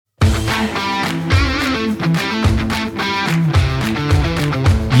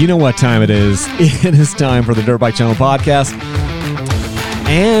You know what time it is. It is time for the Dirt Bike Channel podcast.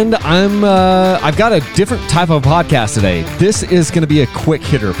 And I've got a different type of podcast today. This is going to be a quick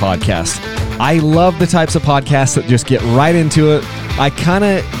hitter podcast. I love the types of podcasts that just get right into it. I kind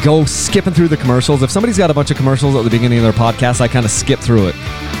of go skipping through the commercials. If somebody's got a bunch of commercials at the beginning of their podcast, I kind of skip through it.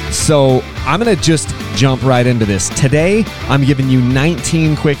 So I'm going to just jump right into this. Today, I'm giving you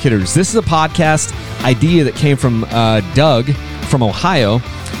 19 quick hitters. This is a podcast idea that came from Doug from Ohio.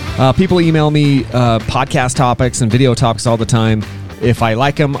 People email me podcast topics and video topics all the time. If I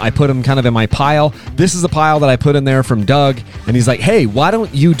like them, I put them kind of in my pile. This is a pile that I put in there from Doug, and he's like, hey, why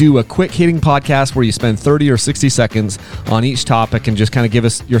don't you do a quick hitting podcast where you spend 30 or 60 seconds on each topic and just kind of give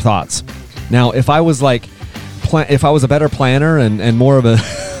us your thoughts. Now, if I was a better planner and more of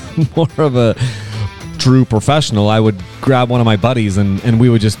a true professional, I would grab one of my buddies and we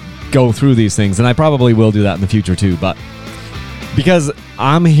would just go through these things. And I probably will do that in the future too, but because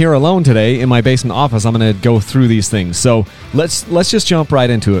I'm here alone today in my basement office, I'm going to go through these things. So let's just jump right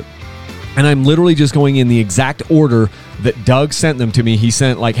into it. And I'm literally just going in the exact order that Doug sent them to me. He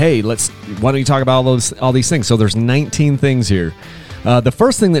sent like, hey, why don't you talk about all these things? So there's 19 things here. The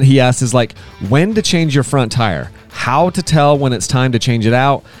first thing that he asked is like when to change your front tire, how to tell when it's time to change it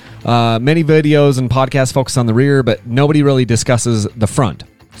out. Many videos and podcasts focus on the rear, but nobody really discusses the front.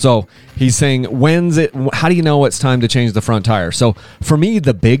 So he's saying, how do you know it's time to change the front tire? So for me,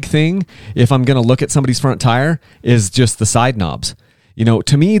 the big thing, if I'm going to look at somebody's front tire, is just the side knobs. You know,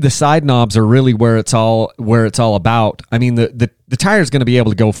 to me, the side knobs are really where it's all about. I mean, the tire is going to be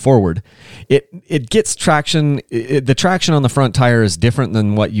able to go forward. It gets traction. The traction on the front tire is different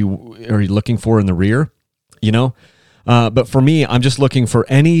than what you are looking for in the rear, you know? But for me, I'm just looking for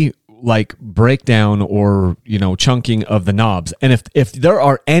any like breakdown or, you know, chunking of the knobs. And if there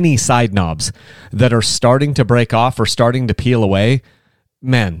are any side knobs that are starting to break off or starting to peel away,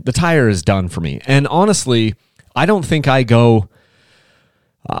 man, the tire is done for me. And honestly, I don't think I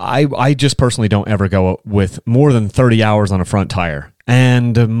just personally don't ever go with more than 30 hours on a front tire.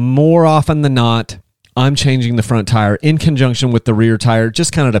 And more often than not, I'm changing the front tire in conjunction with the rear tire.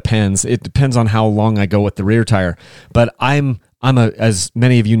 Just kind of depends. It depends on how long I go with the rear tire. But as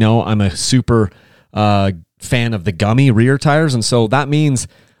many of you know, I'm a super fan of the gummy rear tires. And so that means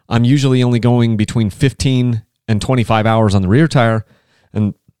I'm usually only going between 15 and 25 hours on the rear tire.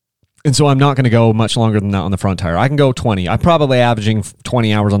 And so I'm not going to go much longer than that on the front tire. I can go 20. I'm probably averaging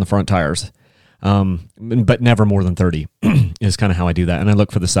 20 hours on the front tires, but never more than 30 is kind of how I do that. And I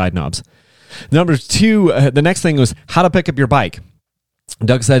look for the side knobs. Number two, the next thing was how to pick up your bike.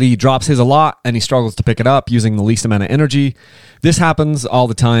 Doug said he drops his a lot and he struggles to pick it up using the least amount of energy. This happens all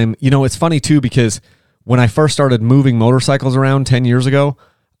the time. You know, it's funny too, because when I first started moving motorcycles around 10 years ago,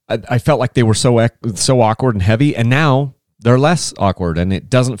 I felt like they were so awkward and heavy, and now they're less awkward and it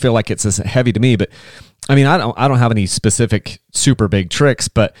doesn't feel like it's as heavy to me. But I mean, I don't have any specific super big tricks,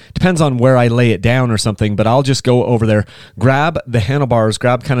 but depends on where I lay it down or something. But I'll just go over there, grab the handlebars,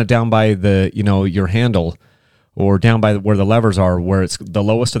 grab kind of down by the, you know, your handle, or down by where the levers are, where it's the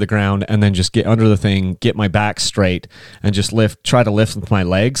lowest of the ground, and then just get under the thing, get my back straight, and just try to lift with my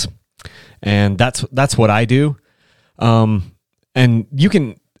legs. And that's what I do. And you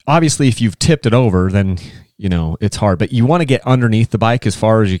can, obviously, if you've tipped it over, then, you know, it's hard, but you want to get underneath the bike as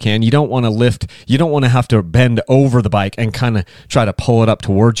far as you can. You don't want to lift, you don't want to have to bend over the bike and kind of try to pull it up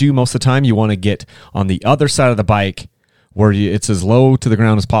towards you most of the time. You want to get on the other side of the bike where it's as low to the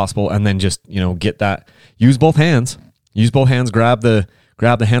ground as possible, and then just, you know, get that, use both hands, grab the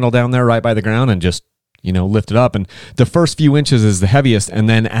handle down there right by the ground and just, you know, lift it up. And the first few inches is the heaviest, and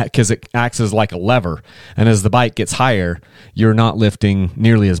then because it acts as like a lever, and as the bike gets higher, you're not lifting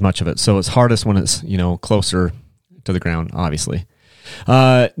nearly as much of it. So it's hardest when it's, you know, closer to the ground, obviously.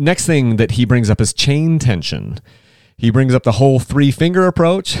 Next thing that he brings up is chain tension. He brings up the whole 3-finger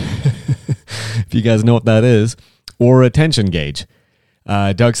approach, if you guys know what that is, or a tension gauge.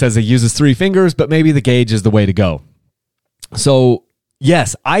 Doug says he uses 3 fingers, but maybe the gauge is the way to go. So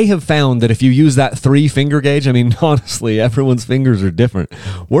yes, I have found that if you use that 3-finger gauge, I mean, honestly, everyone's fingers are different.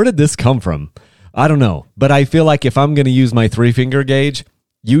 Where did this come from? I don't know. But I feel like if I'm going to use my 3-finger gauge,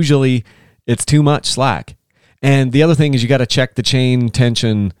 usually it's too much slack. And the other thing is you got to check the chain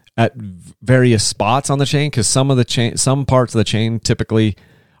tension at various spots on the chain, because some parts of the chain typically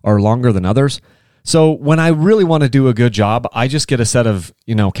are longer than others. So when I really want to do a good job, I just get a set of,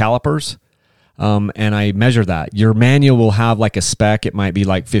 you know, calipers, and I measure that. Your manual will have like a spec. It might be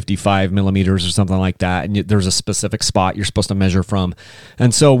like 55 millimeters or something like that. And there's a specific spot you're supposed to measure from.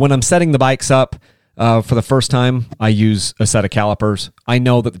 And so when I'm setting the bikes up for the first time, I use a set of calipers. I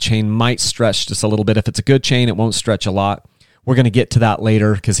know that the chain might stretch just a little bit. If it's a good chain, it won't stretch a lot. we're going to get to that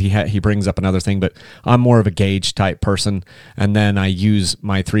later because he brings up another thing, but I'm more of a gauge type person. And then I use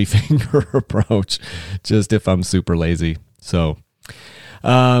my 3-finger approach just if I'm super lazy. So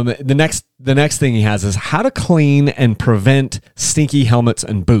the next thing he has is how to clean and prevent stinky helmets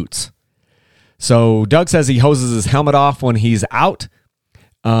and boots. So Doug says he hoses his helmet off when he's out,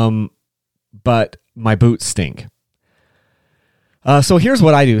 but my boots stink. So here's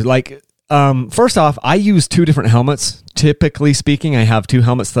what I do. Like, first off, I use 2 different helmets. Typically speaking, I have 2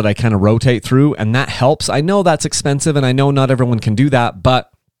 helmets that I kind of rotate through, and that helps. I know that's expensive, and I know not everyone can do that,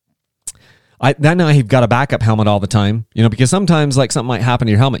 but then I've got a backup helmet all the time, because sometimes like something might happen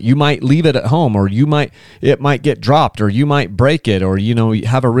to your helmet. You might leave it at home, or it might get dropped, or you might break it, or, you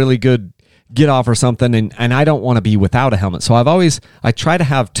have a really good get off or something, and I don't want to be without a helmet. So I try to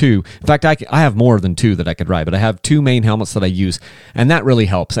have 2. In fact, I have more than 2 that I could ride, but I have 2 main helmets that I use, and that really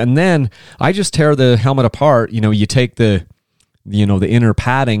helps. And then I just tear the helmet apart. You take the inner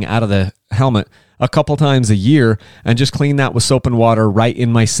padding out of the helmet a couple times a year and just clean that with soap and water right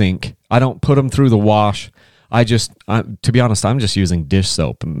in my sink. I don't put them through the wash. To be honest, I'm just using dish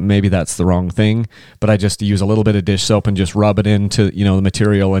soap. Maybe that's the wrong thing, but I just use a little bit of dish soap and just rub it into, the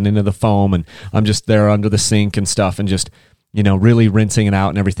material and into the foam. And I'm just there under the sink and stuff and just, really rinsing it out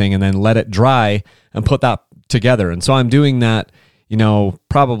and everything, and then let it dry and put that together. And so I'm doing that,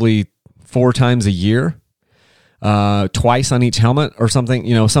 probably 4 times a year, twice on each helmet or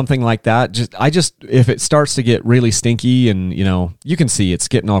something, something like that. If it starts to get really stinky and, you can see it's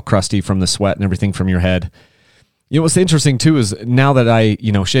getting all crusty from the sweat and everything from your head. What's interesting too is now that I,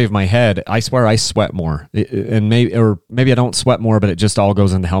 shave my head, I swear I sweat more, and maybe I don't sweat more, but it just all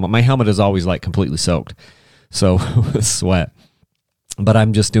goes in the helmet. My helmet is always like completely soaked, so with sweat. But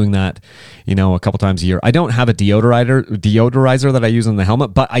I'm just doing that, a couple times a year. I don't have a deodorizer that I use on the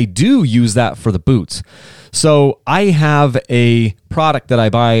helmet, but I do use that for the boots. So I have a product that I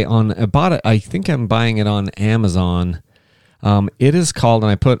bought it. I think I'm buying it on Amazon. It is called,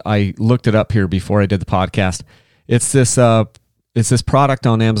 and I looked it up here before I did the podcast. It's this product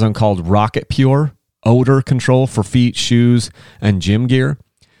on Amazon called Rocket Pure odor control for feet, shoes, and gym gear.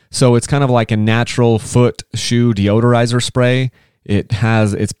 So it's kind of like a natural foot shoe deodorizer spray.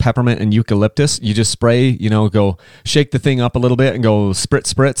 It's peppermint and eucalyptus. You just spray, go shake the thing up a little bit and go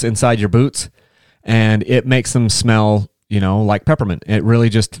spritz inside your boots, and it makes them smell, like peppermint. It really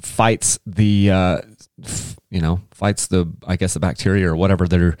just fights the I guess the bacteria or whatever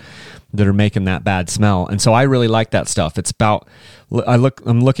that are making that bad smell. And so I really like that stuff. It's about,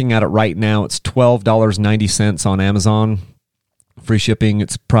 I'm looking at it right now. It's $12.90 on Amazon. Free shipping.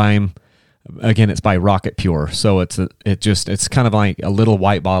 It's Prime. Again, it's by Rocket Pure. So it's kind of like a little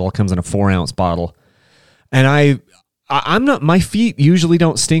white bottle. It comes in a 4-ounce bottle. And my feet usually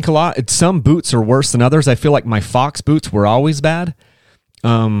don't stink a lot. Some boots are worse than others. I feel like my Fox boots were always bad.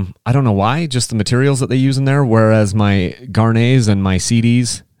 I don't know why, just the materials that they use in there, whereas my Garnets and my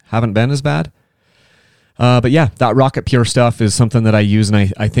CDs haven't been as bad. But yeah, that Rocket Pure stuff is something that I use,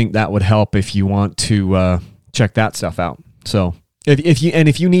 and I think that would help if you want to check that stuff out. So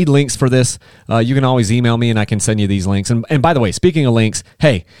if you need links for this, you can always email me and I can send you these links. And by the way, speaking of links,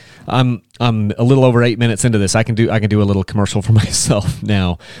 hey, I'm a little over 8 minutes into this. I can do a little commercial for myself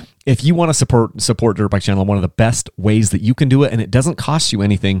now. If you want to support Dirt Bike Channel, one of the best ways that you can do it, and it doesn't cost you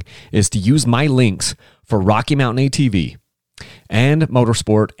anything, is to use my links for Rocky Mountain ATV and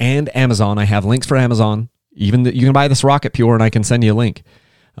Motorsport and Amazon. I have links for Amazon. Even you can buy this Rocket Pure, and I can send you a link.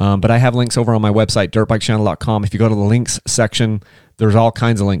 But I have links over on my website, dirtbikechannel.com. If you go to the links section, there's all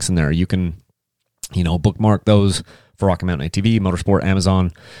kinds of links in there. You can, bookmark those for Rocky Mountain ATV, Motorsport,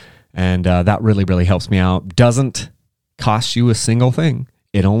 Amazon, and that really, really helps me out. Doesn't cost you a single thing.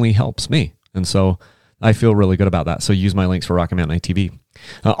 It only helps me. And so I feel really good about that. So use my links for Rocky Mountain ATV.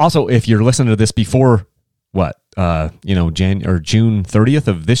 Also, if you're listening to this before June 30th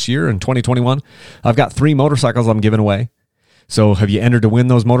of this year in 2021, I've got 3 motorcycles I'm giving away. So have you entered to win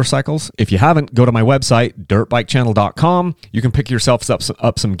those motorcycles? If you haven't, go to my website, dirtbikechannel.com. You can pick yourself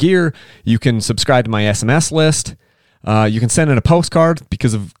up some gear. You can subscribe to my SMS list. You can send in a postcard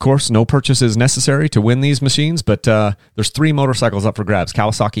because, of course, no purchase is necessary to win these machines. But there's 3 motorcycles up for grabs: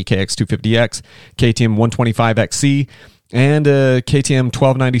 Kawasaki KX250X, KTM 125XC, and a KTM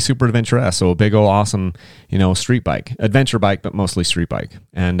 1290 Super Adventure S. So a big old awesome, street bike, adventure bike, but mostly street bike.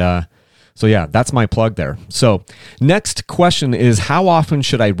 And so yeah, that's my plug there. So next question is, how often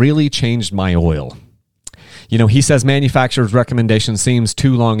should I really change my oil? He says manufacturer's recommendation seems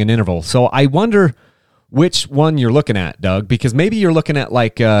too long an interval. So I wonder which one you're looking at, Doug, because maybe you're looking at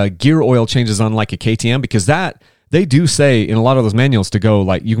like gear oil changes on like a KTM, because that they do say in a lot of those manuals to go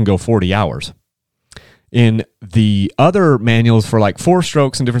like you can go 40 hours. In the other manuals for like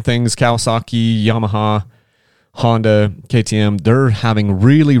 4-strokes and different things, Kawasaki, Yamaha, Honda, KTM, they're having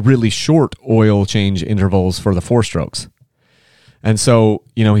really, really short oil change intervals for the 4-strokes. And so,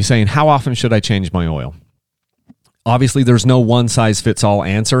 he's saying, how often should I change my oil? Obviously, there's no one-size-fits-all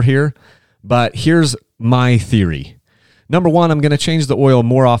answer here, but here's my theory. Number one, I'm going to change the oil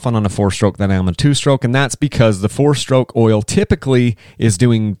more often on a 4-stroke than I am on a 2-stroke, and that's because the 4-stroke oil typically is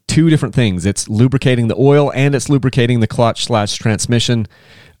doing two different things. It's lubricating the oil and it's lubricating the clutch/transmission.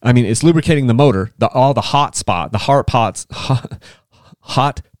 I mean, it's lubricating the motor, all the hot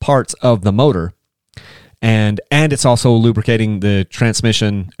parts of the motor, and it's also lubricating the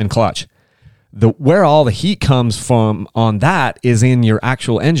transmission and clutch. Where all the heat comes from on that is in your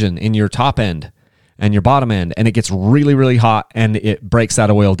actual engine, in your top end and your bottom end, and it gets really, really hot, and it breaks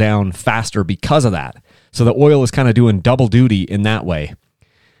that oil down faster because of that. So the oil is kind of doing double duty in that way.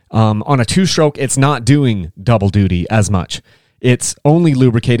 On a 2-stroke, it's not doing double duty as much. It's only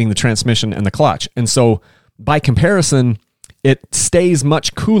lubricating the transmission and the clutch. And so by comparison, it stays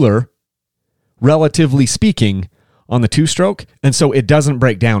much cooler, relatively speaking, on the 2-stroke, and so it doesn't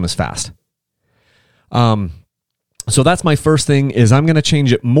break down as fast. So that's my first thing, is I'm going to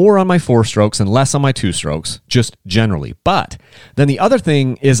change it more on my 4-strokes and less on my 2-strokes, just generally. But then the other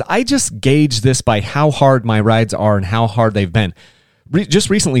thing is I just gauge this by how hard my rides are and how hard they've been.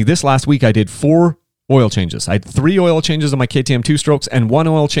 Just recently, this last week, I did 4 oil changes. I had 3 oil changes on my KTM 2-strokes and 1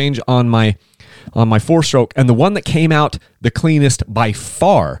 oil change on my 4-stroke. And the one that came out the cleanest by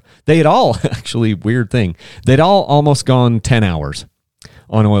far, they had all, actually, weird thing, they'd all almost gone 10 hours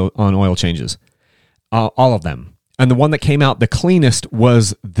on oil changes. All of them. And the one that came out the cleanest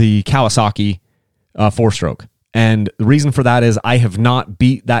was the Kawasaki 4-stroke. And the reason for that is I have not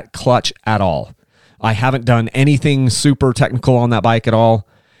beat that clutch at all. I haven't done anything super technical on that bike at all.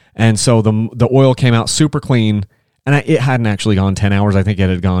 And so the oil came out super clean. And it hadn't actually gone 10 hours. I think it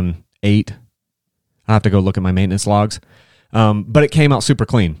had gone 8. I have to go look at my maintenance logs. But it came out super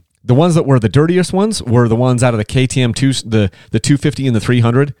clean. The ones that were the dirtiest ones were the ones out of the KTM 2, the 250 and the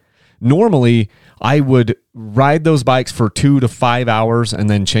 300. Normally, I would ride those bikes for 2 to 5 hours and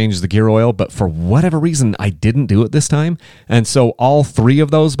then change the gear oil, but for whatever reason, I didn't do it this time. And so all 3 of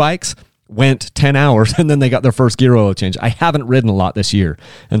those bikes went 10 hours and then they got their first gear oil change. I haven't ridden a lot this year.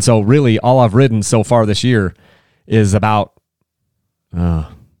 And so really all I've ridden so far this year is about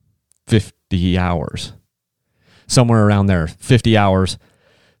 50 hours. Somewhere around there, 50 hours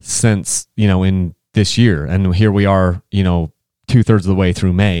since, in this year. And here we are, 2/3 of the way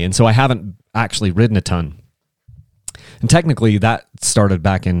through May. And so I haven't actually ridden a ton. And technically that started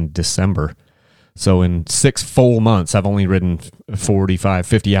back in December. So in 6 full months, I've only ridden 45,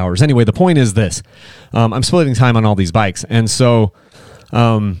 50 hours. Anyway, the point is this. I'm splitting time on all these bikes. And so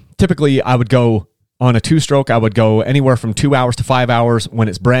typically I would go on a 2-stroke, I would go anywhere from 2 hours to 5 hours when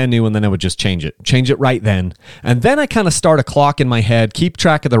it's brand new, and then I would just change it right then. And then I kind of start a clock in my head, keep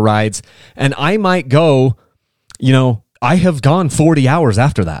track of the rides, and I might go, I have gone 40 hours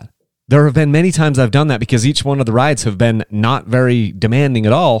after that. There have been many times I've done that because each one of the rides have been not very demanding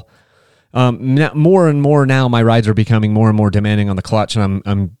at all. More and more now, my rides are becoming more and more demanding on the clutch, and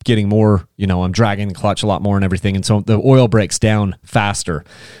I'm getting more, I'm dragging the clutch a lot more and everything. And so the oil breaks down faster.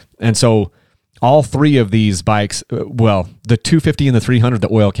 And so all 3 of these bikes, the 250 and the 300,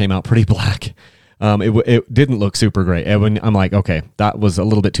 the oil came out pretty black. It didn't look super great. I'm like, okay, that was a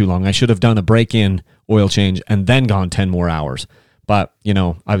little bit too long. I should have done a break-in oil change and then gone 10 more hours. But,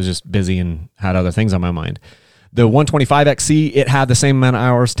 I was just busy and had other things on my mind. The 125XC, it had the same amount of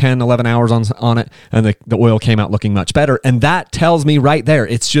hours, 10, 11 hours on it, and the oil came out looking much better. And that tells me right there,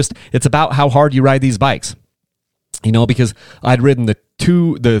 it's about how hard you ride these bikes. Because I'd ridden the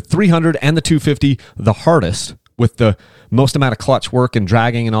 300 and the 250 the hardest with the most amount of clutch work and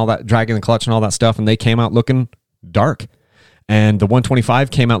dragging the clutch and all that stuff, and they came out looking dark. And the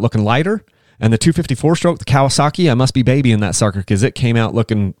 125 came out looking lighter, and the 254 stroke, the Kawasaki, I must be babying that sucker because it came out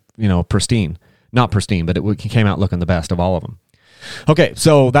looking, pristine. Not pristine, but it came out looking the best of all of them. Okay,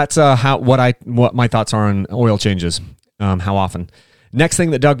 so that's what my thoughts are on oil changes. How often? Next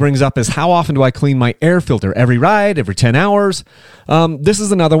thing that Doug brings up is how often do I clean my air filter? Every ride, every 10 hours. This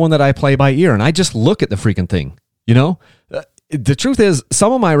is another one that I play by ear, and I just look at the freaking thing. The truth is,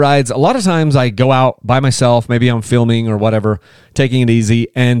 some of my rides, a lot of times I go out by myself, maybe I'm filming or whatever, taking it easy,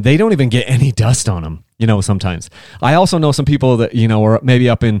 and they don't even get any dust on them, sometimes. I also know some people that, are maybe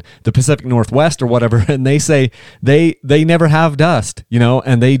up in the Pacific Northwest or whatever, and they say they never have dust,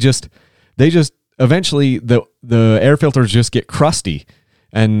 and they just eventually the air filters just get crusty.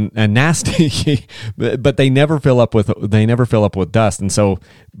 and nasty, but they never fill up with dust. And so,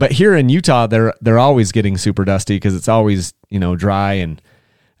 but here in Utah, they're always getting super dusty because it's always, dry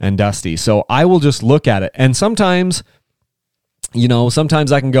and dusty. So I will just look at it, and sometimes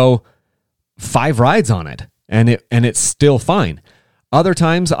I can go 5 rides on it and it's still fine. Other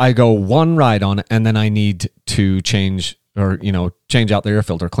times I go 1 ride on it and then I need to change out the air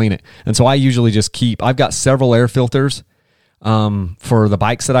filter, clean it. And so I usually just I've got several air filters for the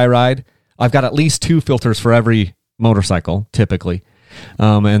bikes that I ride. I've got at least 2 filters for every motorcycle typically.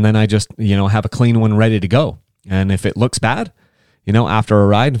 And then I just, have a clean one ready to go. And if it looks bad, after a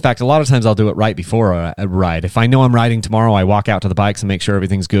ride, in fact, a lot of times I'll do it right before a ride. If I know I'm riding tomorrow, I walk out to the bikes and make sure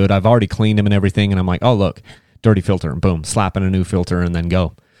everything's good. I've already cleaned them and everything. And I'm like, oh, look, dirty filter, and boom, slap in a new filter and then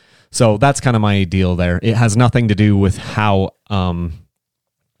go. So that's kind of my deal there. It has nothing to do with how long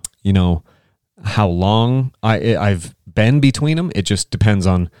I've been between them. It just depends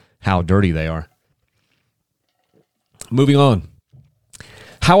on how dirty they are. Moving on.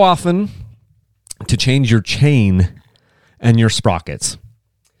 How often to change your chain and your sprockets?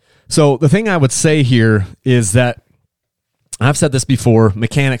 So the thing I would say here is that I've said this before.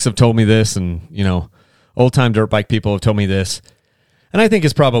 Mechanics have told me this, and old-time dirt bike people have told me this, and I think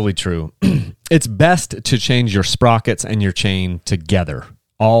it's probably true. It's best to change your sprockets and your chain together,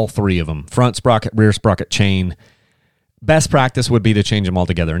 all 3 of them, front sprocket, rear sprocket, chain. Best practice would be to change them all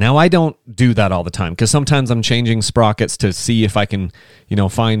together. Now, I don't do that all the time because sometimes I'm changing sprockets to see if I can,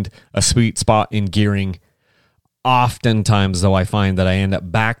 find a sweet spot in gearing. Oftentimes, though, I find that I end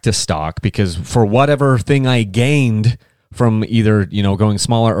up back to stock because for whatever thing I gained from either, going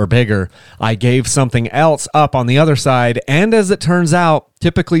smaller or bigger, I gave something else up on the other side. And as it turns out,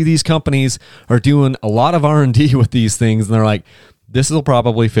 typically these companies are doing a lot of R&D with these things. And they're like, this will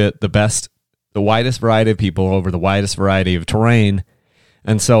probably fit the widest variety of people over the widest variety of terrain.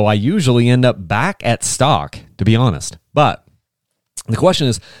 And so I usually end up back at stock, to be honest. But the question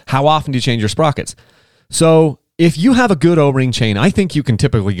is, how often do you change your sprockets? So if you have a good O-ring chain, I think you can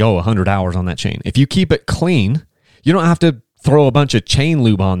typically go 100 hours on that chain. If you keep it clean, you don't have to throw a bunch of chain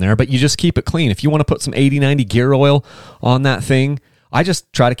lube on there, but you just keep it clean. If you want to put some 80-90 gear oil on that thing, I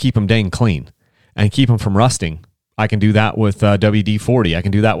just try to keep them dang clean and keep them from rusting. I can do that with WD-40. I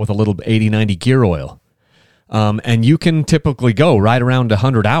can do that with a little 80-90 gear oil. And you can typically go right around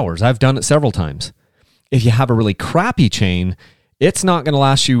 100 hours. I've done it several times. If you have a really crappy chain, it's not going to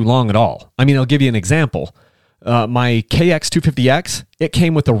last you long at all. I mean, I'll give you an example. My KX250X, it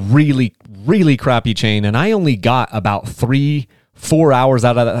came with a really, really crappy chain, and I only got about 3-4 hours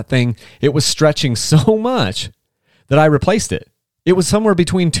out of that thing. It was stretching so much that I replaced it. It was somewhere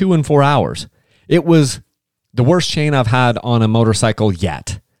between 2 and 4 hours. It was the worst chain I've had on a motorcycle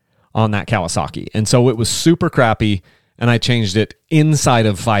yet on that Kawasaki. And so it was super crappy, and I changed it inside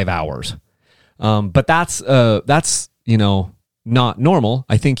of 5 hours. But that's not normal.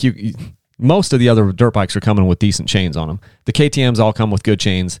 I think most of the other dirt bikes are coming with decent chains on them. The KTMs all come with good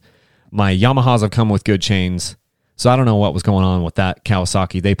chains. My Yamahas have come with good chains. So I don't know what was going on with that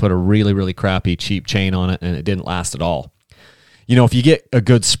Kawasaki. They put a really, really crappy, cheap chain on it, and it didn't last at all. If you get a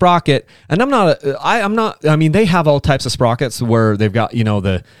good sprocket, and I mean, they have all types of sprockets where they've got,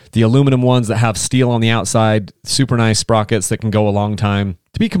 the aluminum ones that have steel on the outside, super nice sprockets that can go a long time.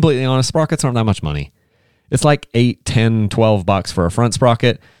 To be completely honest, sprockets aren't that much money. It's like $8, $10, $12 for a front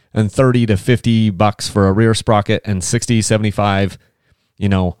sprocket, and $30 to $50 for a rear sprocket, and $60, $75,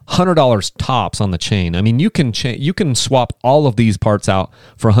 $100 tops on the chain. I mean, you can swap all of these parts out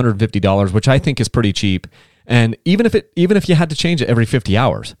for $150, which I think is pretty cheap. And even if you had to change it every 50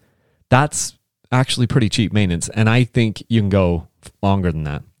 hours, that's actually pretty cheap maintenance. And I think you can go longer than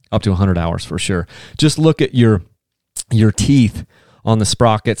that, up to 100 hours for sure. Just look at your teeth on the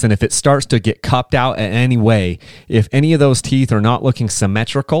sprockets, and if it starts to get cupped out in any way, if any of those teeth are not looking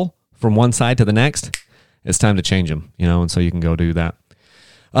symmetrical from one side to the next, it's time to change them, and so you can go do that.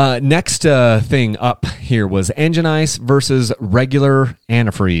 Next thing up here was engine ice versus regular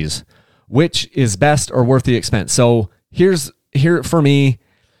antifreeze. Which is best or worth the expense? So here for me,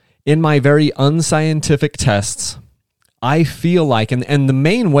 in my very unscientific tests, I feel like, and the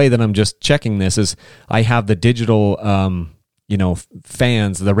main way that I'm just checking this is I have the digital,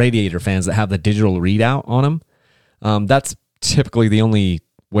 fans, the radiator fans that have the digital readout on them. That's typically the only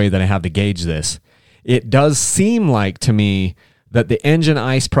way that I have to gauge this. It does seem like to me that the engine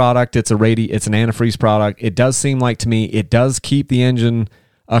ice product, it's an antifreeze product. It does seem like to me it does keep the engine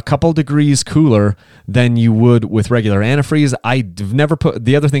a couple degrees cooler than you would with regular antifreeze. I've never put,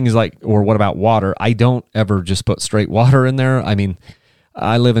 the other thing is or what about water? I don't ever just put straight water in there. I mean,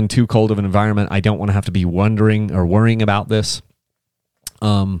 I live in too cold of an environment. I don't want to have to be wondering or worrying about this.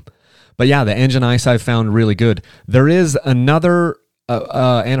 But yeah, the engine ice I've found really good. There is another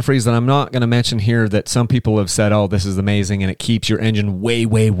antifreeze that I'm not going to mention here that some people have said, oh, this is amazing, and it keeps your engine way,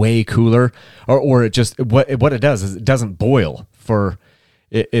 way, way cooler. Or it just, what it does is it doesn't boil for...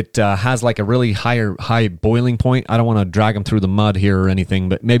 It has like a really high boiling point. I don't want to drag them through the mud here or anything,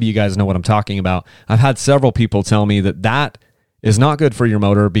 but maybe you guys know what I'm talking about. I've had several people tell me that is not good for your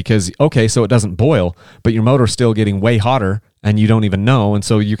motor because, okay, so it doesn't boil, but your motor's still getting way hotter and you don't even know, and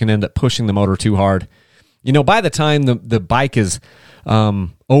so you can end up pushing the motor too hard. By the time the bike is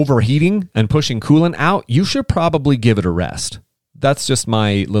overheating and pushing coolant out, you should probably give it a rest. That's just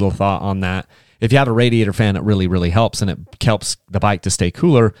my little thought on that. If you have a radiator fan, it really, really helps, and it helps the bike to stay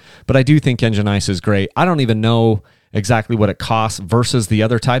cooler. But I do think engine ice is great. I don't even know exactly what it costs versus the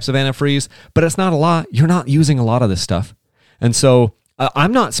other types of antifreeze, but it's not a lot. You're not using a lot of this stuff. And so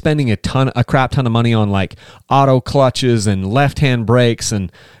I'm not spending a crap ton of money on like auto clutches and left-hand brakes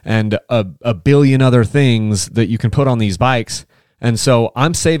and a billion other things that you can put on these bikes. And so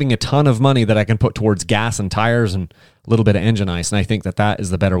I'm saving a ton of money that I can put towards gas and tires and a little bit of engine ice. And I think that is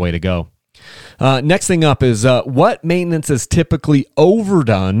the better way to go. Next thing up is what maintenance is typically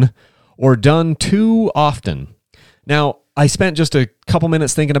overdone or done too often. Now, I spent just a couple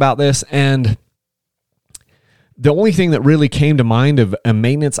minutes thinking about this, and the only thing that really came to mind of a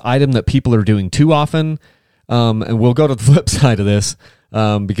maintenance item that people are doing too often, and we'll go to the flip side of this,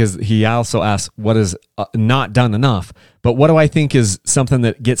 because he also asked what is not done enough. But what do I think is something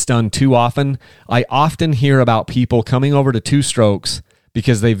that gets done too often? I often hear about people coming over to 2-strokes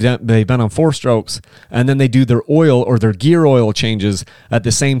because they've been on 4-strokes, and then they do their oil or their gear oil changes at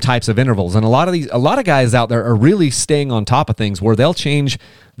the same types of intervals. And a lot of guys out there are really staying on top of things where they'll change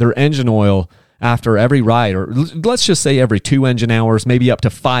their engine oil after every ride, or let's just say every 2 engine hours, maybe up to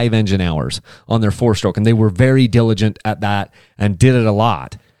 5 engine hours on their 4-stroke. And they were very diligent at that and did it a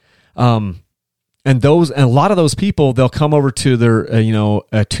lot. And a lot of those people, they'll come over to their,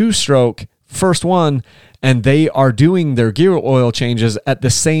 a 2-stroke first one, and they are doing their gear oil changes at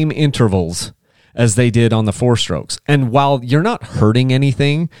the same intervals as they did on the 4-strokes. And while you're not hurting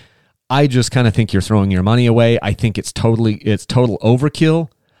anything, I just kind of think you're throwing your money away. I think it's total overkill.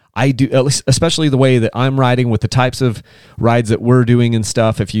 I do, at least, especially the way that I'm riding with the types of rides that we're doing and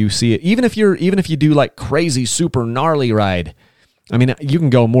stuff. If you see it, even if you do like crazy, super gnarly ride, I mean, you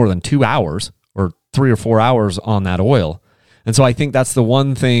can go more than 2 hours or 3 or 4 hours on that oil. And so I think that's the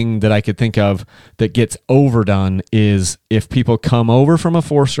one thing that I could think of that gets overdone is if people come over from a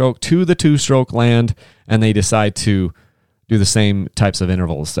 4-stroke to the 2-stroke land and they decide to do the same types of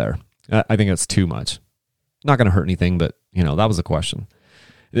intervals there. I think that's too much. Not going to hurt anything, but that was a question.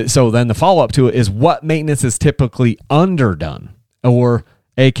 So then the follow-up to it is what maintenance is typically underdone or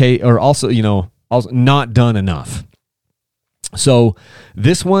also not done enough. So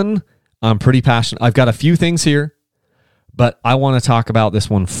this one, I'm pretty passionate. I've got a few things here, but I want to talk about this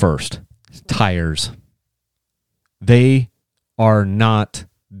one first. Tires. They are not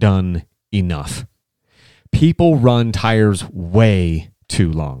done enough. People run tires way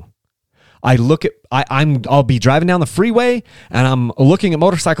too long. I'll be driving down the freeway and I'm looking at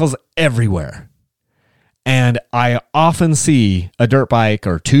motorcycles everywhere. And I often see a dirt bike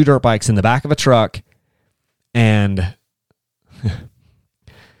or 2 dirt bikes in the back of a truck, and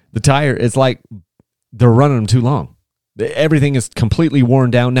the tire is like they're running them too long. Everything is completely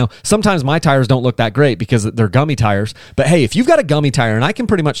worn down. Now, sometimes my tires don't look that great because they're gummy tires. But hey, if you've got a gummy tire, and I can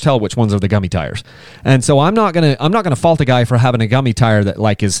pretty much tell which ones are the gummy tires, and so I'm not gonna fault a guy for having a gummy tire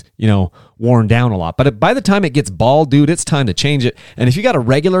that is worn down a lot. But by the time it gets bald, dude, it's time to change it. And if you got a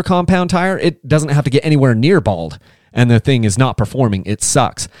regular compound tire, it doesn't have to get anywhere near bald, and the thing is not performing. It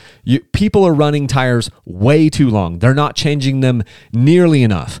sucks. People are running tires way too long. They're not changing them nearly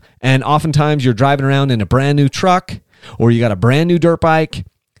enough. And oftentimes you're driving around in a brand new truck, or you got a brand new dirt bike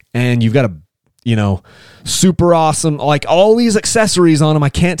and you've got a, super awesome, like all these accessories on them. I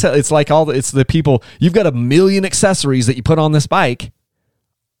can't tell. It's like it's the people, you've got a million accessories that you put on this bike,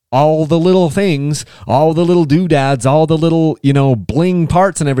 all the little things, all the little doodads, all the little, bling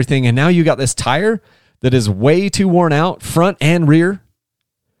parts and everything. And now you got this tire that is way too worn out, front and rear.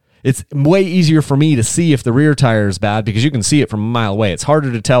 It's way easier for me to see if the rear tire is bad because you can see it from a mile away. It's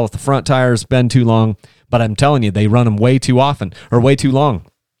harder to tell if the front tire's been too long, but I'm telling you, they run them way too often or way too long.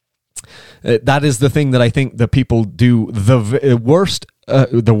 That is the thing that I think the people do the worst.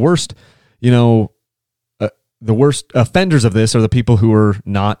 The worst offenders of this are the people who are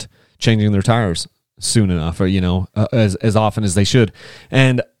not changing their tires soon enough, or as often as they should.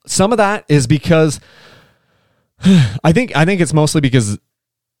 And some of that is because I think it's mostly because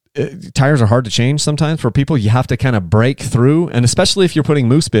tires are hard to change sometimes for people. You have to kind of break through, and especially if you're putting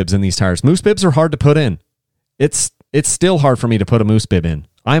moose bibs in these tires. Moose bibs are hard to put in. It's still hard for me to put a moose bib in.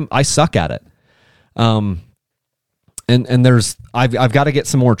 I suck at it. And I've got to get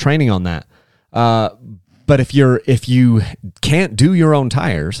some more training on that. But if you can't do your own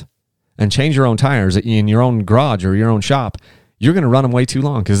tires and change your own tires in your own garage or your own shop, you're going to run them way too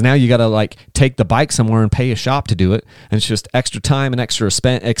long, because now you got to like take the bike somewhere and pay a shop to do it. And it's just extra time and extra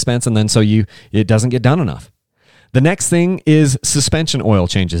expense. And then it doesn't get done enough. The next thing is suspension oil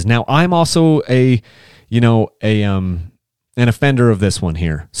changes. Now I'm also an offender of this one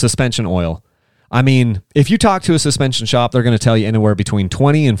here, suspension oil. I mean, if you talk to a suspension shop, they're going to tell you anywhere between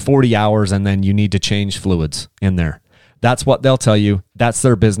 20 and 40 hours, and then you need to change fluids in there. That's what they'll tell you. That's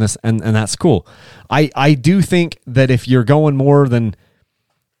their business, and that's cool. I do think that if you're going more than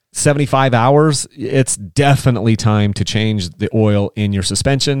 75 hours, it's definitely time to change the oil in your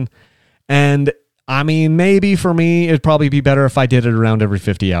suspension. And I mean, maybe for me, it'd probably be better if I did it around every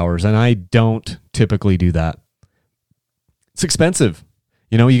 50 hours, and I don't typically do that. It's expensive.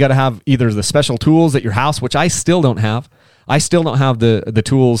 You know, you got to have either the special tools at your house, which I still don't have. I still don't have the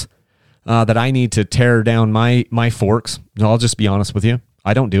tools that I need to tear down my forks. I'll just be honest with you.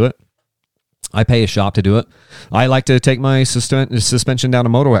 I don't do it. I pay a shop to do it. I like to take my suspension down to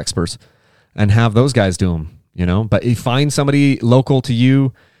Moto Experts and have those guys do them, you know. But you find somebody local to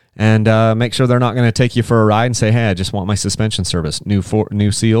you and make sure they're not going to take you for a ride and say, hey, I just want my suspension service, new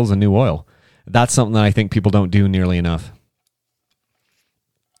seals and new oil. That's something that I think people don't do nearly enough.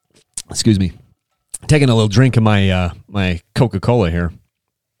 Excuse me. Taking a little drink of my my Coca-Cola here.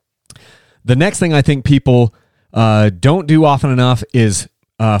 The next thing I think people don't do often enough is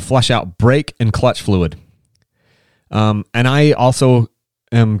flush out brake and clutch fluid. And I also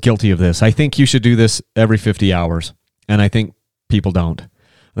am guilty of this. I think you should do this every 50 hours. And I think people don't.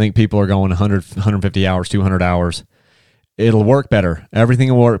 I think people are going 100, 150 hours, 200 hours. It'll work better. Everything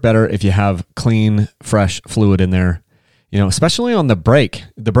will work better if you have clean, fresh fluid in there. You know, especially on the brake.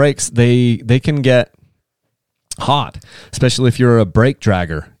 The brakes, they can get hot, especially if you're a brake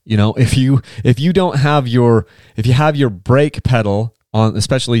dragger. You know, if you have your brake pedal on,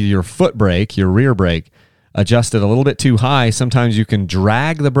 especially your foot brake, your rear brake, adjusted a little bit too high, sometimes you can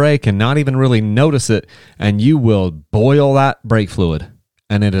drag the brake and not even really notice it, and you will boil that brake fluid,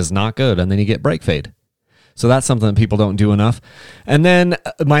 and it is not good, and then you get brake fade. So that's something that people don't do enough. And then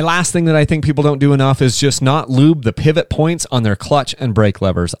my last thing that I think people don't do enough is just not lube the pivot points on their clutch and brake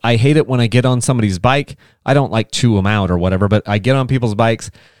levers. I hate it when I get on somebody's bike. I don't like chew them out or whatever, but I get on people's bikes,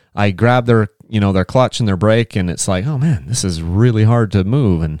 I grab their clutch and their brake, and it's like, oh man, this is really hard to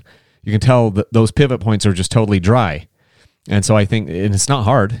move. And you can tell that those pivot points are just totally dry. And so I think, and it's not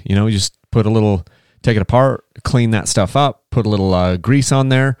hard, you just take it apart, clean that stuff up, put a little grease on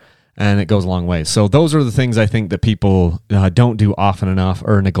there, and it goes a long way. So those are the things I think that people don't do often enough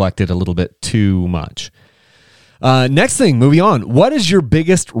or neglected a little bit too much. Next thing, moving on. What is your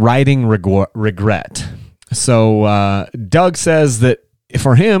biggest riding regret? So Doug says that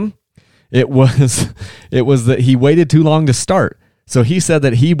for him, it was that he waited too long to start. So he said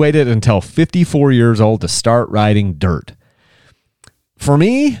that he waited until 54 years old to start riding dirt. For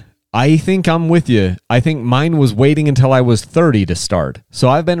me, I think I'm with you. I think mine was waiting until I was 30 to start. So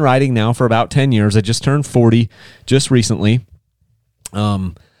I've been riding now for about 10 years. I just turned 40 just recently.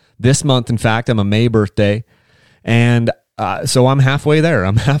 This month, in fact, I'm a May birthday. And so I'm halfway there.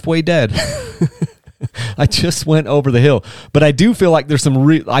 I'm halfway dead. I just went over the hill. But I do feel like there's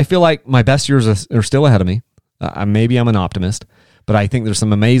I feel like my best years are still ahead of me. Maybe I'm an optimist. But I think there's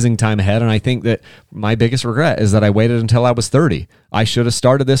some amazing time ahead, and I think that my biggest regret is that I waited until I was 30. I should have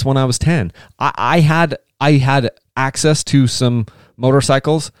started this when I was 10. I had access to some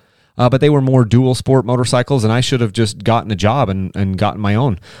motorcycles, but they were more dual sport motorcycles, and I should have just gotten a job and gotten my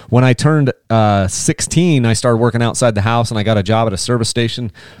own. When I turned 16, I started working outside the house, and I got a job at a service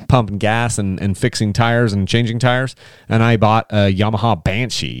station, pumping gas and fixing tires and changing tires, and I bought a Yamaha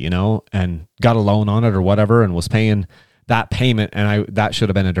Banshee, and got a loan on it or whatever, and was paying that payment, and that should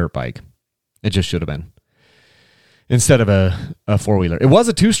have been a dirt bike. It just should have been, instead of a four-wheeler. It was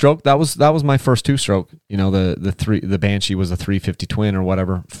a two-stroke. That was my first two-stroke. The Banshee was a 350 twin or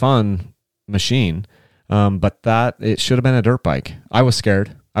whatever, fun machine. But it should have been a dirt bike. I was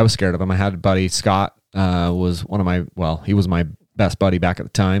scared of him. I had a buddy, Scott, was he was my best buddy back at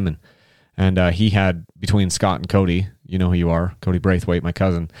the time, and he had, between Scott and Cody, you know who you are, Cody Braithwaite, my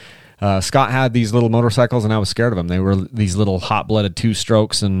cousin. Scott had these little motorcycles, and I was scared of them. They were these little hot-blooded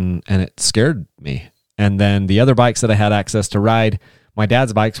two-strokes, and it scared me. And then the other bikes that I had access to ride, my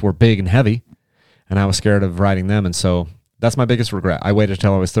dad's bikes were big and heavy, and I was scared of riding them. And so That's my biggest regret. I waited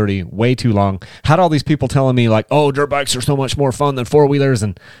until I was 30, way too long. Had all these people telling me like, oh, dirt bikes are so much more fun than four-wheelers,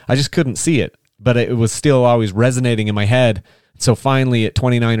 and I just couldn't see it. But it was still always resonating in my head. So finally at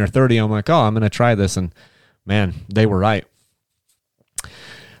 29 or 30, I'm like, oh, I'm going to try this. And man, they were right.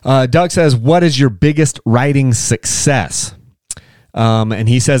 Doug says, what is your biggest riding success? And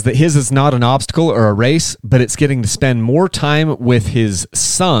he says that his is not an obstacle or a race, but it's getting to spend more time with his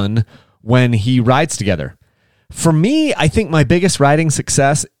son when he rides together. For me, I think my biggest riding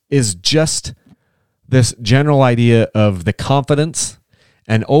success is just this general idea of the confidence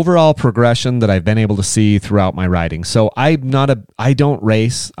and overall progression that I've been able to see throughout my riding. So I don't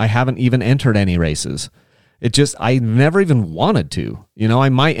race. I haven't even entered any races. I never even wanted to. You know, I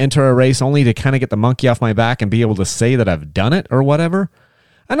might enter a race only to kind of get the monkey off my back and be able to say that I've done it or whatever.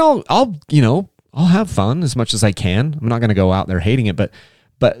 And I'll have fun as much as I can. I'm not going to go out there hating it, but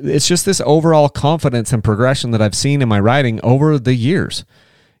it's just this overall confidence and progression that I've seen in my riding over the years,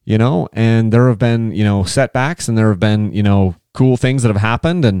 you know, and there have been, you know, setbacks and there have been, you know, cool things that have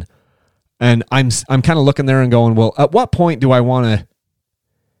happened. And I'm kind of looking there and going, well, at what point is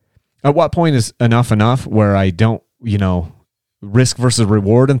enough where I don't, you know, risk versus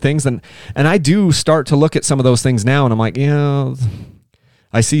reward and things. And I do start to look at some of those things now and I'm like, you know,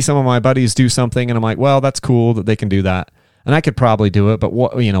 I see some of my buddies do something and I'm like, well, that's cool that they can do that. And I could probably do it, but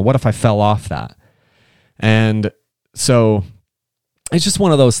what if I fell off that? And so it's just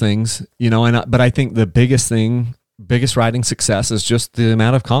one of those things, you know, but I think the biggest riding success is just the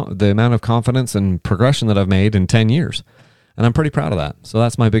amount of confidence and progression that I've made in 10 years. And I'm pretty proud of that. So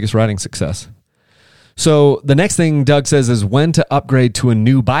that's my biggest riding success. So the next thing Doug says is when to upgrade to a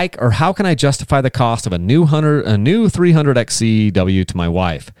new bike, or how can I justify the cost of a new 300XCW to my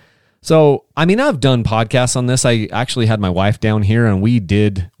wife? So, I mean, I've done podcasts on this. I actually had my wife down here and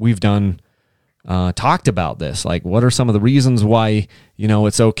talked about this. Like, what are some of the reasons why, you know,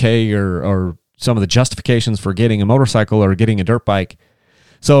 it's okay or some of the justifications for getting a motorcycle or getting a dirt bike.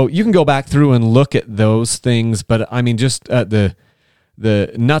 So you can go back through and look at those things. But I mean, just the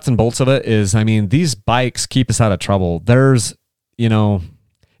nuts and bolts of it is, I mean, these bikes keep us out of trouble. There's, you know,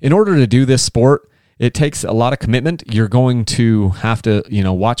 in order to do this sport, it takes a lot of commitment. You're going to have to, you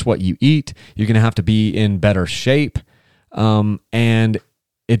know, watch what you eat. You're going to have to be in better shape. And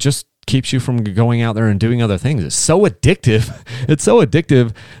it just keeps you from going out there and doing other things. It's so addictive. It's so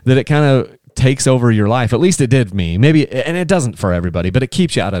addictive that it kind of takes over your life. At least it did me. Maybe, and it doesn't for everybody, but it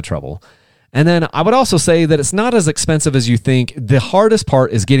keeps you out of trouble. And then I would also say that it's not as expensive as you think. The hardest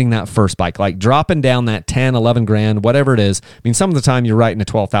part is getting that first bike, like dropping down that 10, 11 grand, whatever it is. I mean, some of the time you're writing a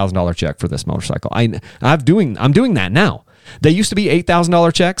 $12,000 check for this motorcycle. I'm doing that now. They used to be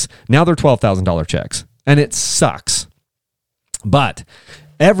 $8,000 checks. Now they're $12,000 checks. And it sucks. But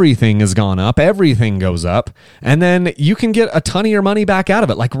everything has gone up. Everything goes up. And then you can get a ton of your money back out of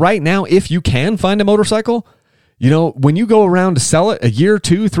it. Like right now, if you can find a motorcycle, you know, when you go around to sell it a year,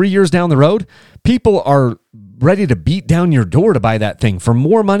 2, 3 years down the road, people are ready to beat down your door to buy that thing for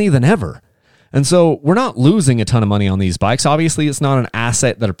more money than ever. And so we're not losing a ton of money on these bikes. Obviously, it's not an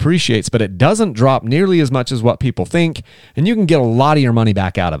asset that appreciates, but it doesn't drop nearly as much as what people think, and you can get a lot of your money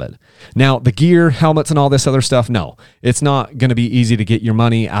back out of it. Now, the gear, helmets, and all this other stuff, no. It's not going to be easy to get your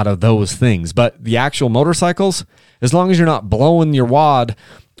money out of those things. But the actual motorcycles, as long as you're not blowing your wad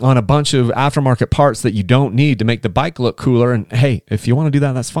on a bunch of aftermarket parts that you don't need to make the bike look cooler, and hey, if you want to do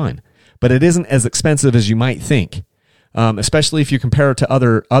that, that's fine. But it isn't as expensive as you might think, especially if you compare it to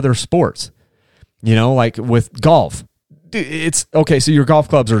other sports. You know, like with golf, it's okay. So your golf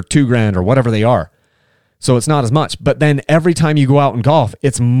clubs are $2,000 or whatever they are. So it's not as much, but then every time you go out and golf,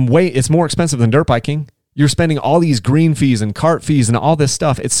 it's more expensive than dirt biking. You're spending all these green fees and cart fees and all this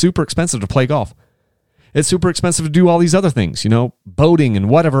stuff. It's super expensive to play golf. It's super expensive to do all these other things, you know, boating and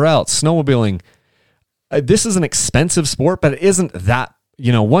whatever else, snowmobiling. This is an expensive sport, but it isn't that,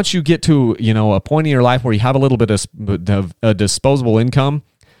 you know, once you get to, you know, a point in your life where you have a little bit of a disposable income,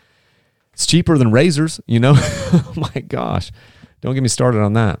 it's cheaper than razors, you know? Oh my gosh. Don't get me started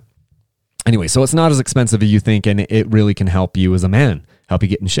on that. Anyway, so it's not as expensive as you think, and it really can help you as a man, help you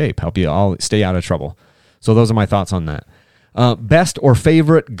get in shape, help you all stay out of trouble. So those are my thoughts on that. Best or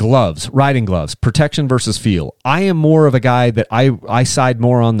favorite gloves, riding gloves, protection versus feel. I am more of a guy that I side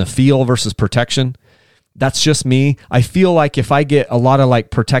more on the feel versus protection. That's just me. I feel like if I get a lot of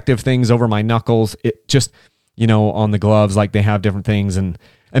like protective things over my knuckles, it just, you know, on the gloves, like they have different things, and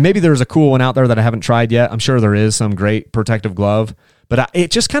maybe there's a cool one out there that I haven't tried yet. I'm sure there is some great protective glove, but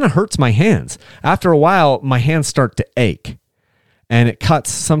it just kind of hurts my hands. After a while, my hands start to ache, and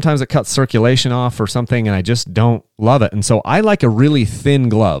sometimes it cuts circulation off or something, and I just don't love it. And so I like a really thin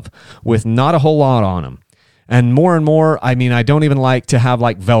glove with not a whole lot on them. And more, I mean, I don't even like to have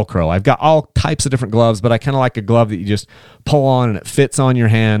like Velcro. I've got all types of different gloves, but I kind of like a glove that you just pull on and it fits on your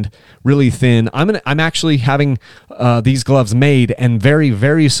hand, really thin. I'm actually having these gloves made, and very,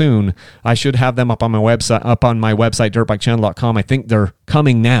 very soon I should have them up on my website, dirtbikechannel.com. I think they're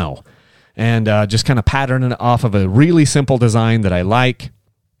coming now, and just kind of patterning it off of a really simple design that I like.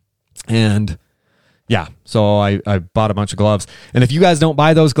 And yeah, so I bought a bunch of gloves. And if you guys don't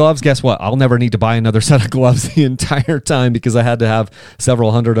buy those gloves, guess what? I'll never need to buy another set of gloves the entire time, because I had to have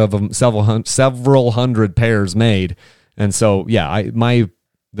several hundred of them, several hundred pairs made. And so, yeah, my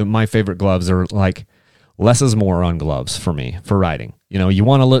favorite gloves are like less is more on gloves for me for riding. You know, you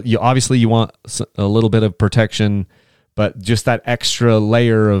want you want a little bit of protection, but just that extra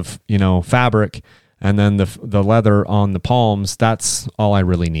layer of, you know, fabric, and then the leather on the palms, that's all I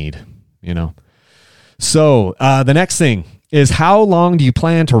really need, you know. So the next thing is, how long do you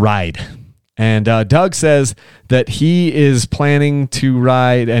plan to ride? And Doug says that he is planning to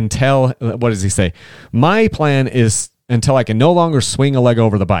ride until, what does he say? My plan is until I can no longer swing a leg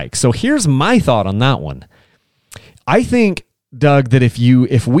over the bike. So here's my thought on that one. I think, Doug, that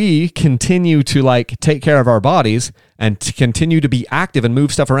if we continue to like take care of our bodies and to continue to be active and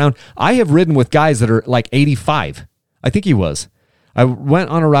move stuff around, I have ridden with guys that are like 85. I think he was. I went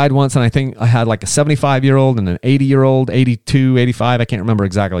on a ride once, and I think I had like a 75-year-old and an 80-year-old, 82, 85. I can't remember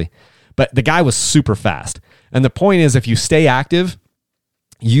exactly. But the guy was super fast. And the point is, if you stay active,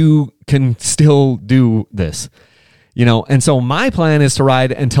 you can still do this. You know, and so my plan is to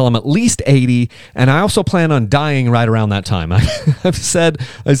ride until I'm at least 80, and I also plan on dying right around that time. I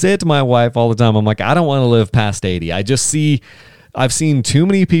say it to my wife all the time. I'm like, I don't want to live past 80. I've seen too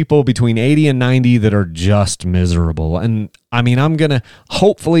many people between 80 and 90 that are just miserable. And I mean,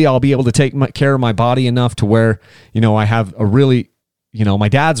 hopefully I'll be able to take care of my body enough to where, you know, I have a really, you know, my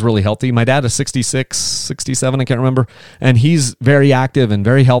dad's really healthy. My dad is 66, 67, I can't remember. And he's very active and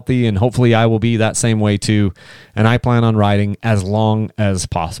very healthy. And hopefully I will be that same way too. And I plan on riding as long as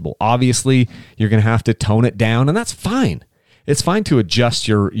possible. Obviously, you're going to have to tone it down, and that's fine. It's fine to adjust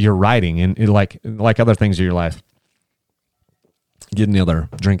your riding and like other things in your life. Get another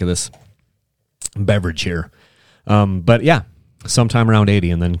drink of this beverage here. But yeah, sometime around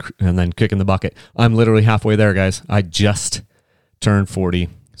 80 and then kicking the bucket. I'm literally halfway there, guys. I just turned 40,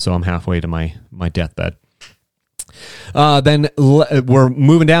 so I'm halfway to my deathbed. Then we're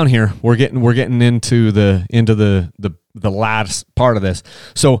moving down here. We're getting into the last part of this.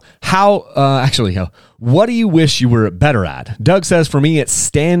 So what do you wish you were better at? Doug says, for me, it's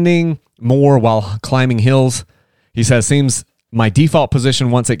standing more while climbing hills. He says, seems my default position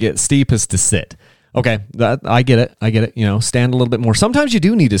once it gets steep is to sit. Okay, I get it. You know, stand a little bit more. Sometimes you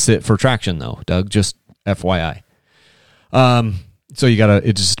do need to sit for traction, though, Doug. Just FYI. So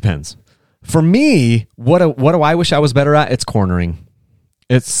it just depends. For me, what do I wish I was better at? It's cornering.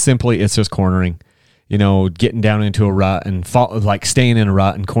 It's just cornering. You know, getting down into a rut and staying in a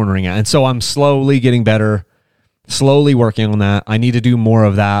rut and cornering it. And so I'm slowly getting better, slowly working on that. I need to do more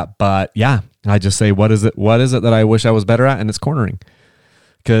of that, but yeah. I just say, what is it that I wish I was better at? And it's cornering,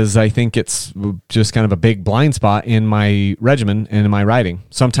 because I think it's just kind of a big blind spot in my regimen and in my riding.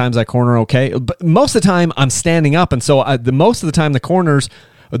 Sometimes I corner okay, but most of the time I'm standing up. And so most of the time the corners,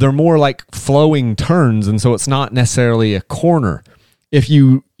 they're more like flowing turns. And so it's not necessarily a corner. If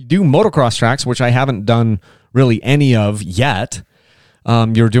you do motocross tracks, which I haven't done really any of yet,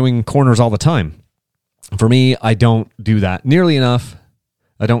 you're doing corners all the time. For me, I don't do that nearly enough.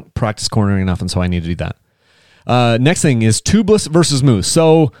 I don't practice cornering enough, and so I need to do that. Next thing is tubeless versus moose.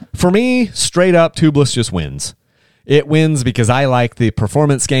 So for me, straight up, tubeless just wins. It wins because I like the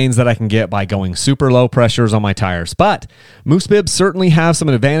performance gains that I can get by going super low pressures on my tires. But moose bibs certainly have some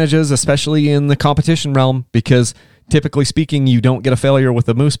advantages, especially in the competition realm, because typically speaking, you don't get a failure with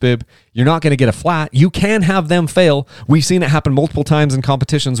a moose bib. You're not going to get a flat. You can have them fail. We've seen it happen multiple times in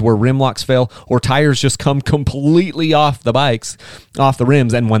competitions where rim locks fail or tires just come completely off the bikes, off the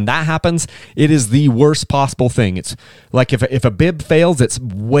rims. And when that happens, it is the worst possible thing. It's like if a bib fails, it's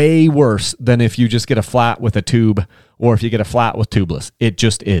way worse than if you just get a flat with a tube or if you get a flat with tubeless. It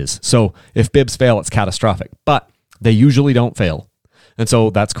just is. So if bibs fail, it's catastrophic. But they usually don't fail. And so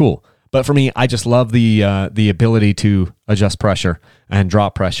that's cool. But for me, I just love the ability to adjust pressure and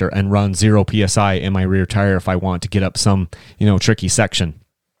drop pressure and run 0 PSI in my rear tire if I want to get up some, tricky section.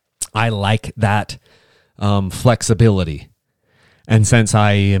 I like that flexibility. And since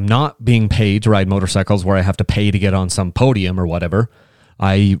I am not being paid to ride motorcycles where I have to pay to get on some podium or whatever,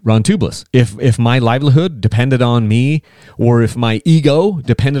 I run tubeless. If my livelihood depended on me, or if my ego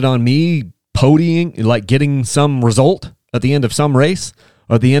depended on me podiuming, like getting some result at the end of some race,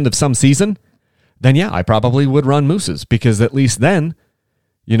 or the end of some season, then yeah, I probably would run mooses, because at least then,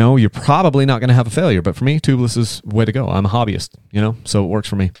 you're probably not going to have a failure. But for me, tubeless is the way to go. I'm a hobbyist, so it works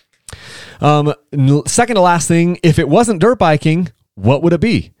for me. Second to last thing, if it wasn't dirt biking, what would it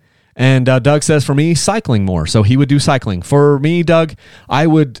be? And Doug says, for me, cycling more. So he would do cycling. For me, Doug,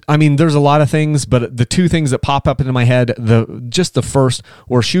 there's a lot of things, but the two things that pop up into my head, the first,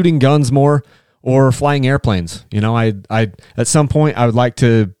 or shooting guns more, or flying airplanes. I at some point, I would like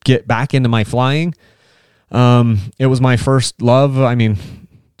to get back into my flying. It was my first love,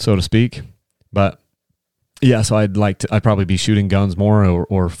 so to speak. But yeah, so I'd probably be shooting guns more,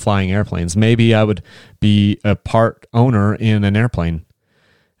 or flying airplanes. Maybe I would be a part owner in an airplane.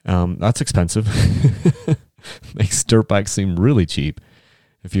 That's expensive. Makes dirt bikes seem really cheap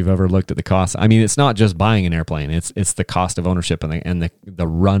if you've ever looked at the cost. It's not just buying an airplane. It's the cost of ownership and the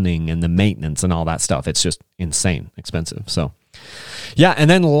running and the maintenance and all that stuff. It's just insane expensive. So yeah. And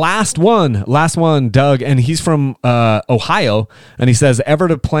then last one, Doug, and he's from Ohio, and he says,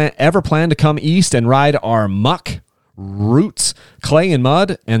 ever plan to come east and ride our muck, roots, clay, and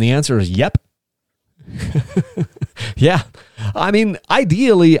mud? And the answer is yep. Yeah.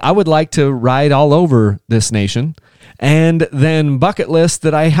 Ideally, I would like to ride all over this nation. And then bucket list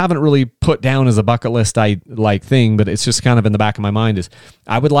that I haven't really put down as a bucket list thing, but it's just kind of in the back of my mind, is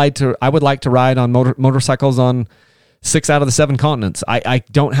I would like to ride on motorcycles on 6 out of the 7 continents. I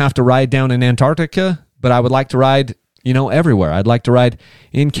don't have to ride down in Antarctica, but I would like to ride, everywhere. I'd like to ride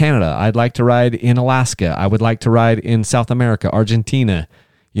in Canada. I'd like to ride in Alaska. I would like to ride in South America, Argentina.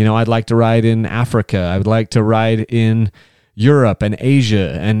 I'd like to ride in Africa. I would like to ride in Europe and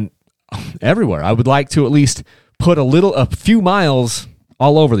Asia and everywhere. I would like to at least put a few miles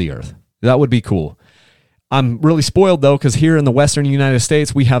all over the earth. That would be cool. I'm really spoiled though, because here in the Western United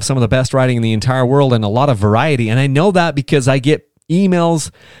States, we have some of the best riding in the entire world and a lot of variety. And I know that because I get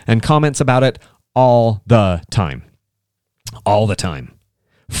emails and comments about it all the time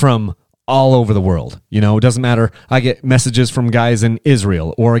from all over the world. It doesn't matter. I get messages from guys in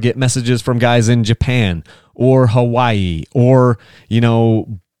Israel, or I get messages from guys in Japan or Hawaii, or,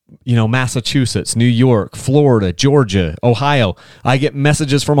 Massachusetts, New York, Florida, Georgia, Ohio. I get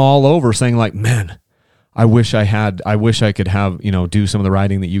messages from all over saying like, man, I wish I could have, do some of the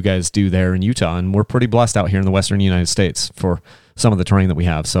riding that you guys do there in Utah. And we're pretty blessed out here in the Western United States for some of the terrain that we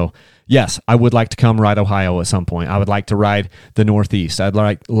have. So yes, I would like to come ride Ohio at some point. I would like to ride the Northeast. I'd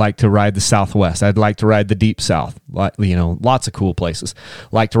like to ride the Southwest. I'd like to ride the Deep South. Lots of cool places.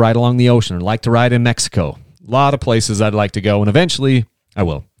 Like to ride along the ocean, or like to ride in Mexico. A lot of places I'd like to go, and eventually I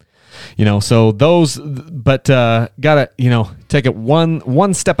will. So those, but gotta, take it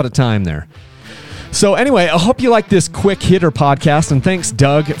one step at a time there. So anyway, I hope you like this quick hitter podcast, and thanks,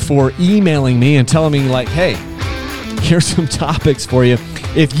 Doug, for emailing me and telling me like, hey, here's some topics for you.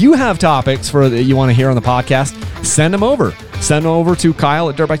 If you have topics that you want to hear on the podcast, send them over. Send them over to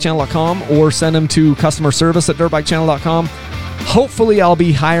Kyle@dirtbikechannel.com, or send them to customer service at dirtbikechannel.com. Hopefully, I'll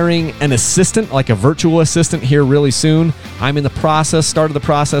be hiring an assistant, like a virtual assistant, here really soon. I'm in the process, started the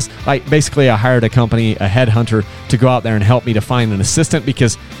process. I hired a company, a headhunter, to go out there and help me to find an assistant,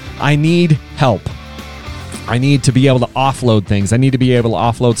 because I need help. I need to be able to offload things. I need to be able to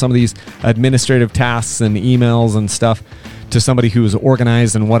offload some of these administrative tasks and emails and stuff to somebody who's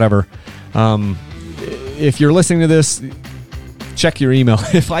organized and whatever. If you're listening to this, check your email.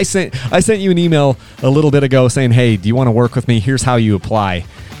 If I sent you an email a little bit ago saying, hey, do you want to work with me? Here's how you apply.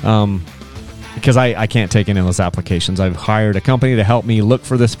 Because I can't take any of those applications. I've hired a company to help me look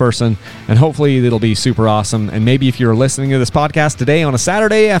for this person, and hopefully it'll be super awesome. And maybe if you're listening to this podcast today on a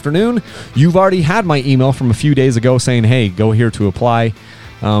Saturday afternoon, you've already had my email from a few days ago saying, hey, go here to apply.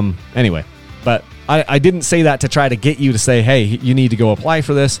 Anyway, but I didn't say that to try to get you to say, hey, you need to go apply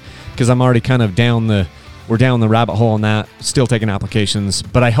for this, because I'm already kind of we're down the rabbit hole on that, still taking applications.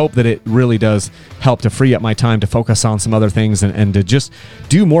 But I hope that it really does help to free up my time to focus on some other things and to just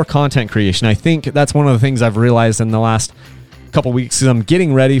do more content creation. I think that's one of the things I've realized in the last couple weeks is I'm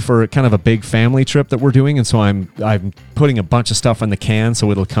getting ready for kind of a big family trip that we're doing. And so I'm putting a bunch of stuff in the can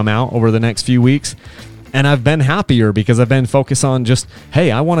so it'll come out over the next few weeks. And I've been happier because I've been focused on just, hey,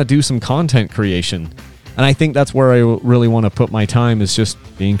 I want to do some content creation. And I think that's where I really want to put my time, is just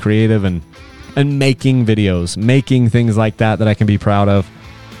being creative and making videos, making things like that I can be proud of.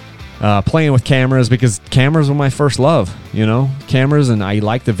 Playing with cameras, because cameras were my first love, cameras, and I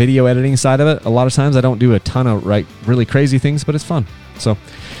like the video editing side of it. A lot of times I don't do a ton of really crazy things, but it's fun. So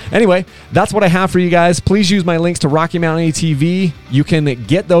anyway, that's what I have for you guys. Please use my links to Rocky Mountain ATV. You can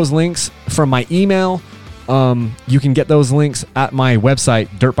get those links from my email You can get those links at my website,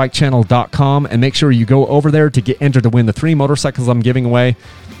 dirtbikechannel.com, and make sure you go over there to get entered to win the 3 motorcycles I'm giving away.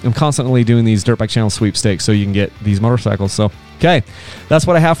 I'm constantly doing these Dirt Bike Channel sweepstakes so you can get these motorcycles. So, okay, that's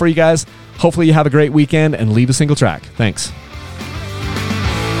what I have for you guys. Hopefully you have a great weekend and leave a single track. Thanks.